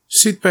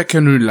Sit back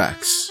and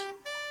relax.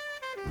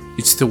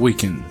 It's the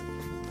weekend.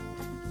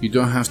 You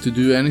don't have to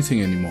do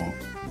anything anymore,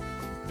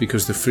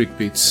 because the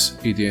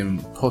Freakbeats EDM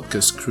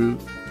podcast crew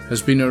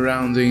has been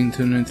around the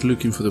internet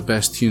looking for the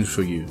best tunes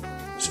for you.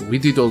 So we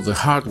did all the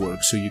hard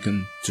work so you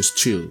can just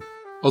chill.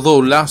 Although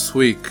last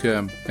week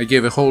I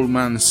gave a whole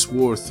month's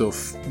worth of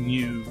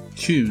new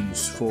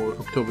tunes for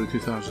October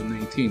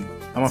 2018,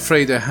 I'm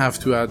afraid I have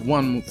to add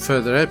one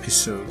further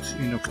episode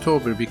in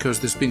October because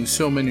there's been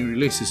so many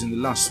releases in the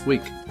last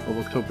week of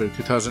October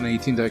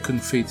 2018 that I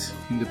couldn't fit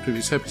in the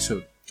previous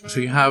episode. So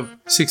you have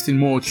 16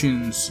 more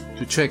tunes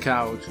to check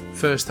out.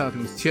 First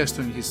starting with Tiesto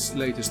and his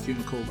latest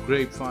tune called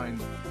Grapevine,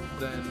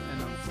 then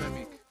an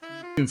anthemic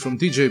tune from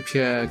DJ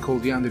Pierre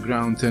called The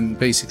Underground, and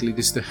basically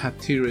this is the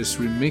Hatteras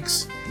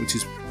remix, which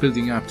is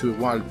building up to a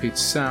wild pitch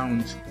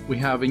sound. We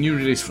have a new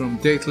release from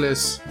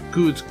Dateless,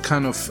 good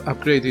kind of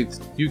upgraded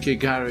UK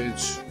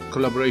garage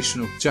collaboration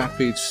of Jack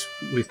Beats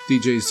with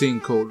DJ Zing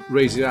called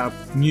Raise It Up,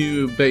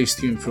 new bass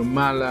tune from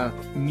Mala,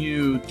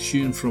 new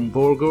tune from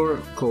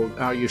Borgor called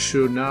Are You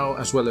Sure Now,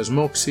 as well as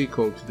Moxie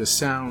called To The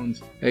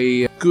Sound,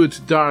 a good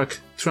dark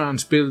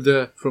trance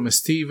builder from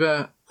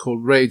Estiva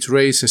called Rage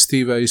Race.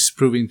 Estiva is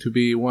proving to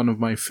be one of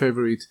my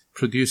favorite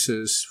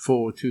producers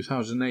for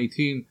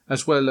 2018,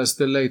 as well as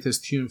the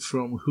latest tune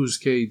from Who's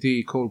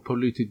KD called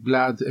Polluted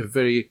Blood, a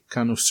very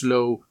kind of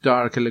slow,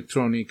 dark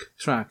electronic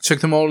track. Check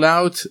them all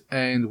out,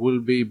 and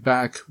we'll be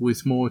back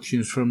with more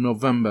tunes from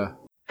November.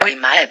 We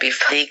might be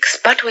freaks,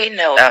 but we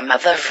know our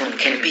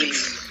motherfucking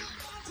beats.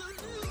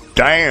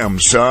 Damn,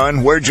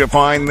 son, where'd you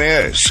find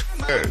this?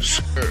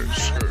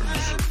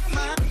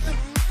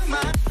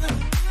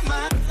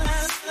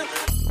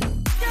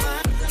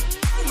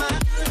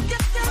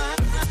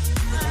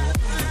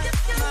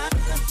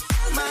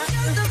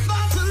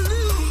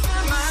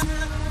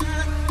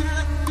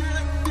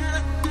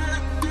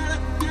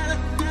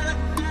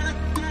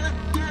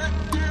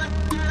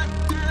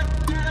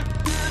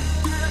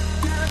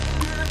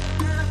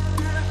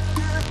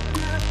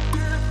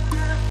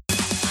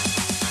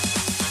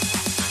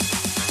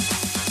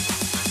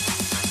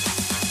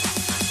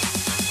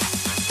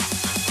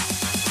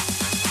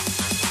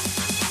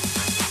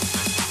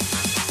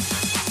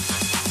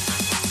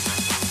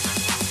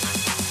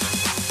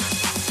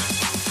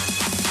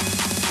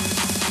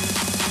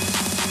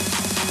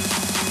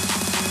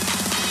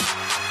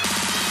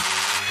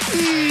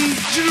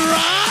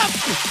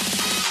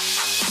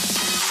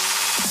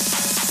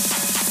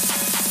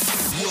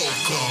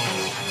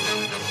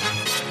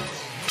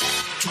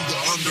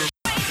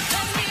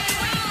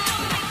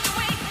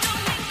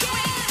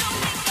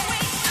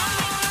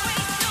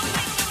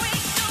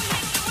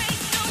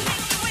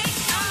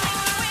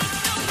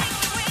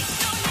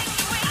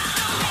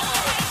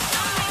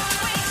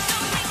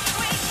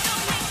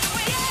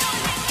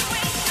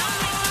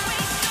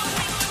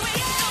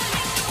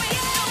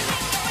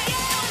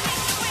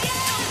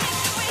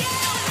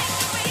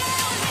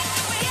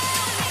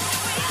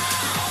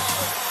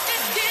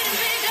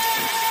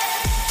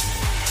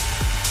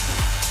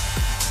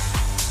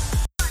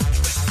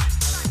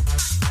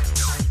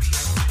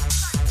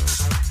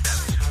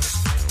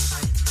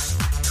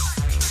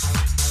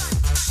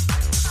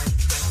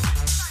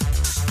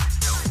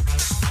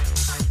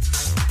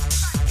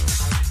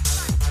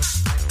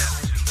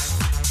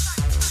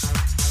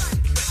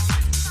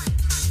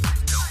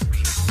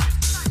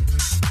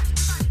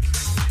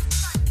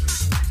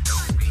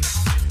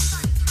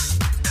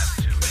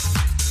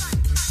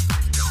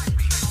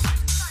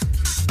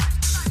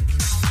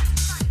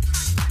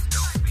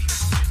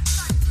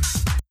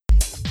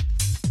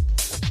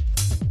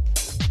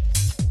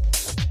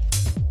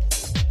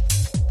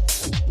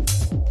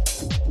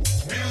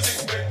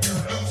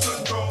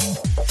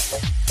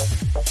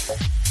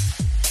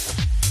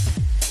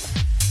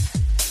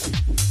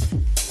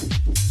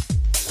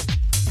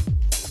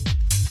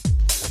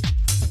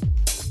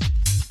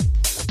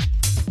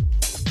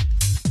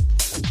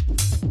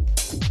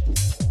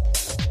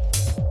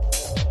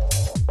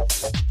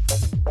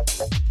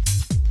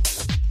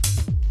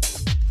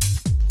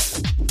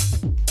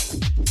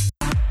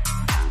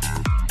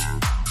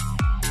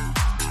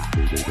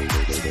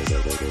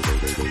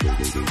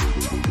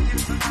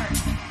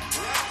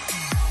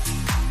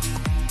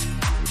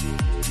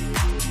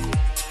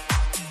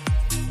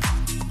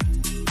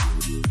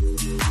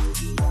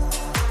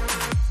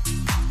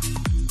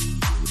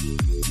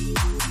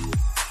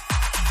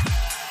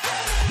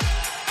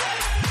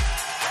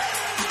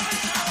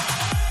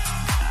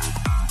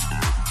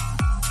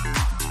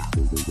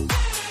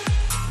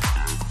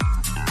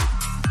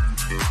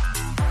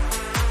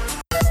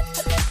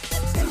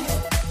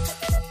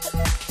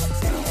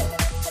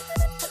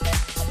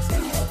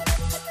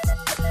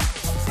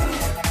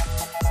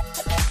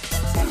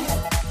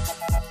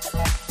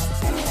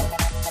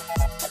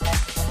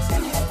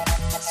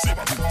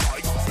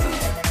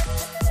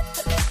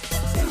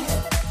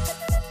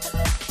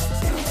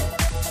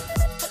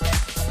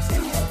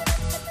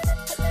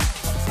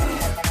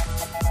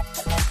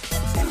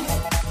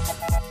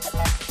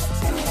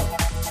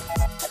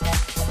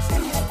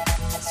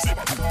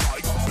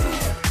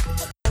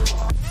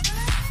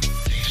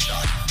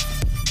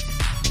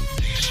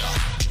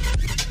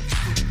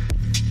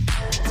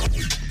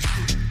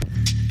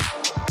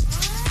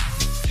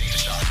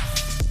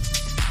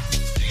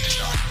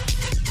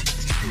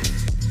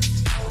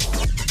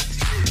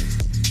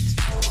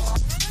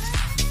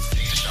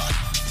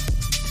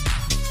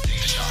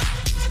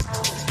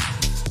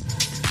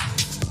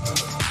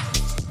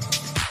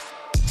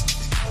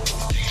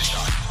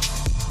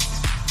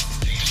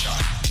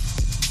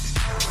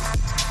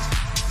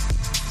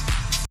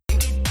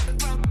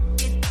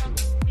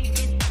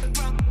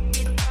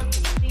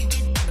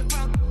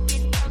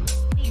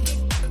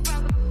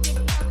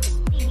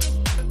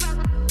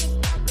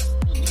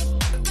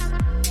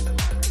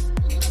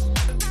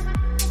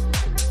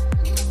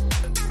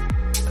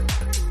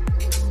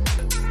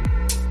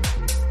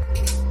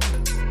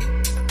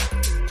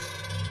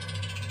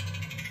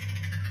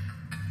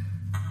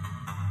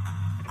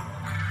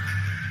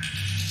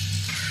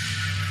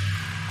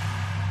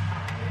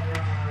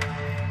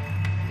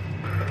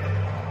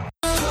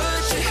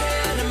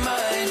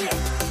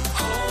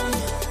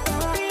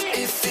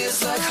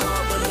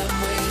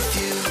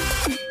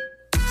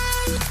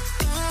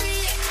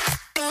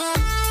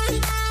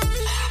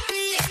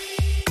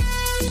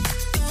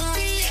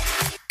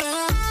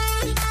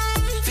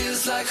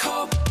 like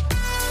hope.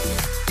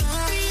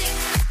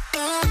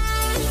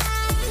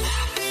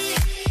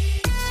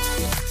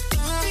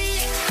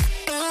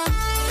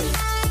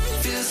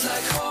 Feels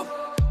like hope.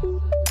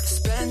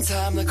 Spend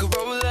time like a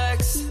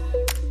Rolex.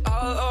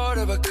 I'll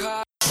order a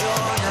car.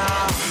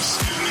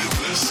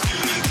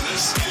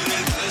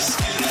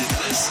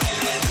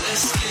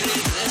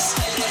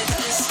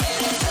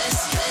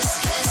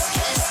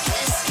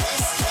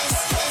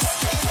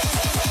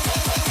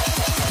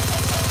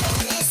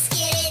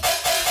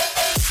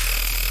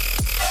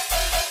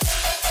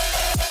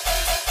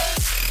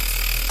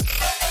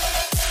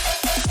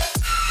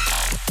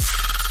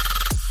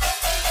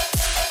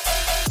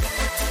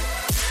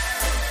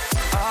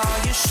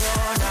 Are you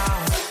sure now?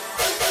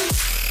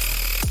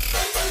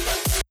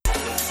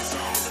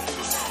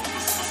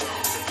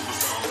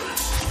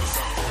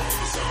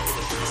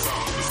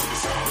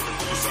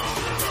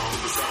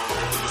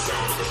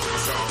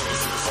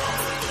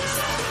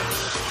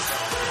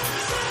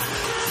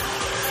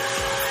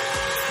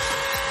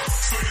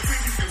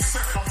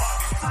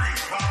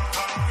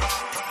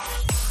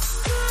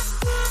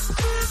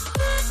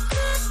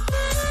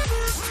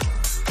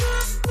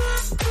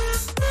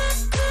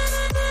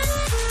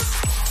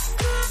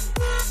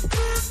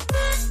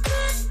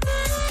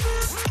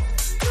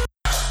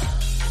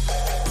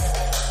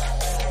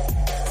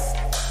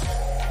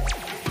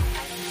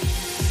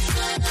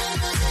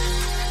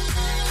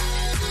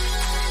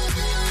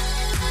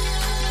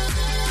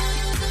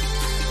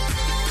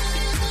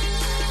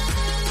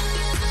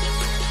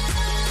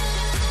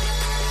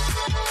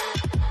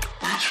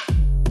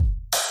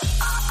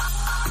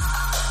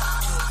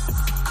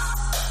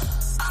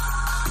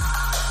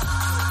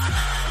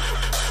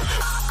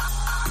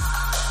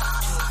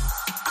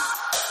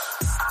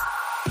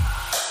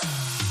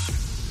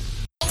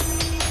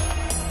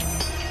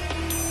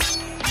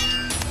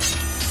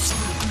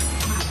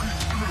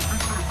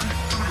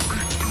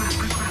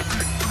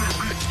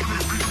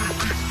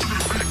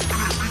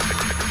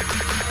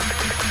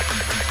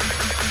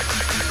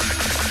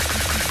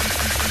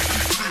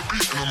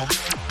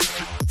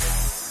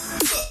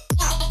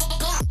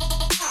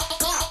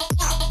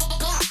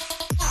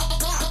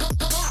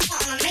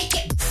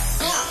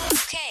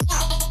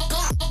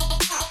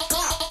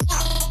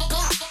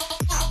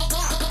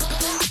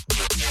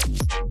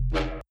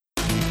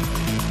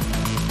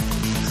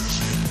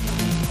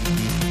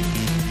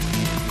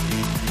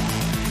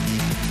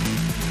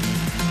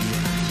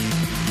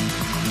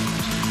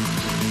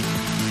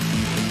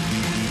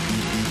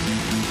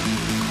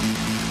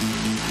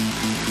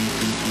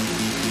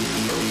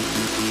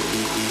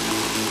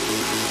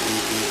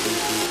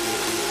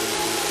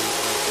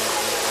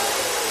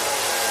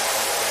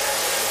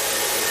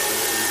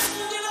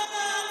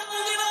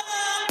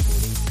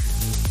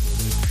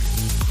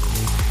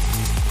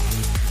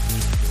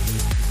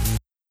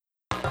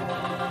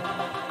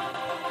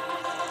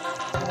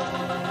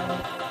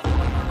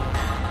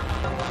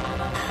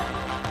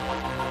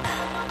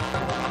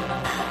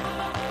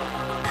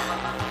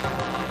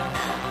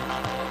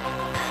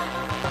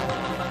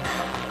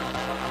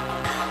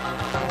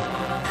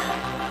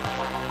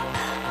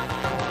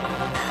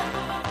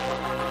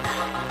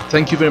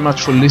 Thank you very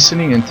much for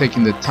listening and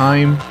taking the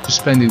time to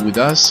spend it with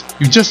us.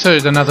 You've just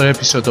heard another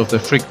episode of the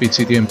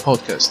Freakbeats EDM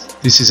podcast.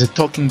 This is a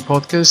talking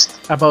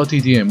podcast about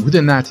EDM with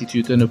an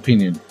attitude and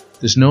opinion.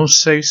 There's no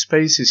safe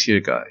spaces here,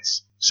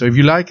 guys. So if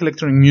you like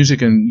electronic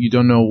music and you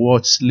don't know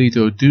what's lit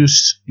or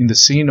do's in the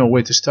scene or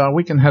where to start,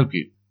 we can help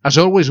you. As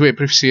always, we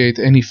appreciate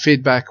any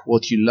feedback,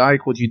 what you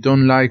like, what you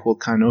don't like, what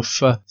kind of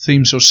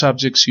themes or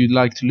subjects you'd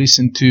like to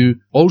listen to.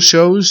 All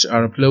shows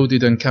are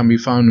uploaded and can be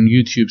found on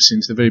YouTube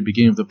since the very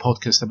beginning of the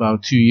podcast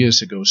about 2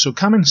 years ago. So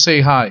come and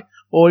say hi,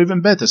 or even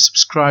better,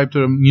 subscribe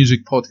to our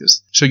music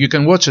podcast. So you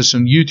can watch us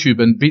on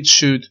YouTube and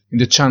BitChute in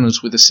the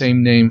channels with the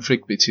same name,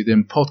 Freakbeats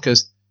EDM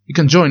Podcast. You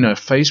can join our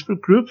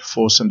Facebook group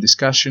for some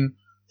discussion.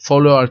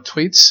 Follow our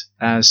tweets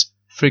as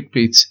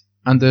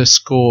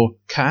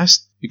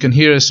Freakbeats_cast. You can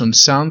hear us on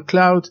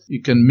SoundCloud. You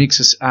can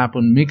mix us up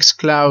on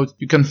Mixcloud.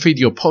 You can feed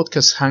your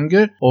podcast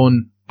hunger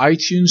on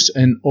iTunes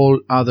and all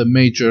other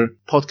major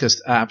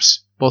podcast apps,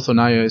 both on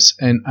iOS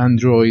and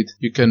Android.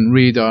 You can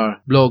read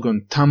our blog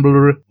on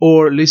Tumblr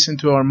or listen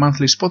to our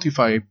monthly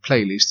Spotify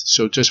playlist.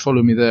 So just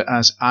follow me there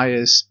as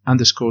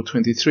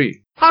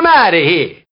IS_23. I'm out of here.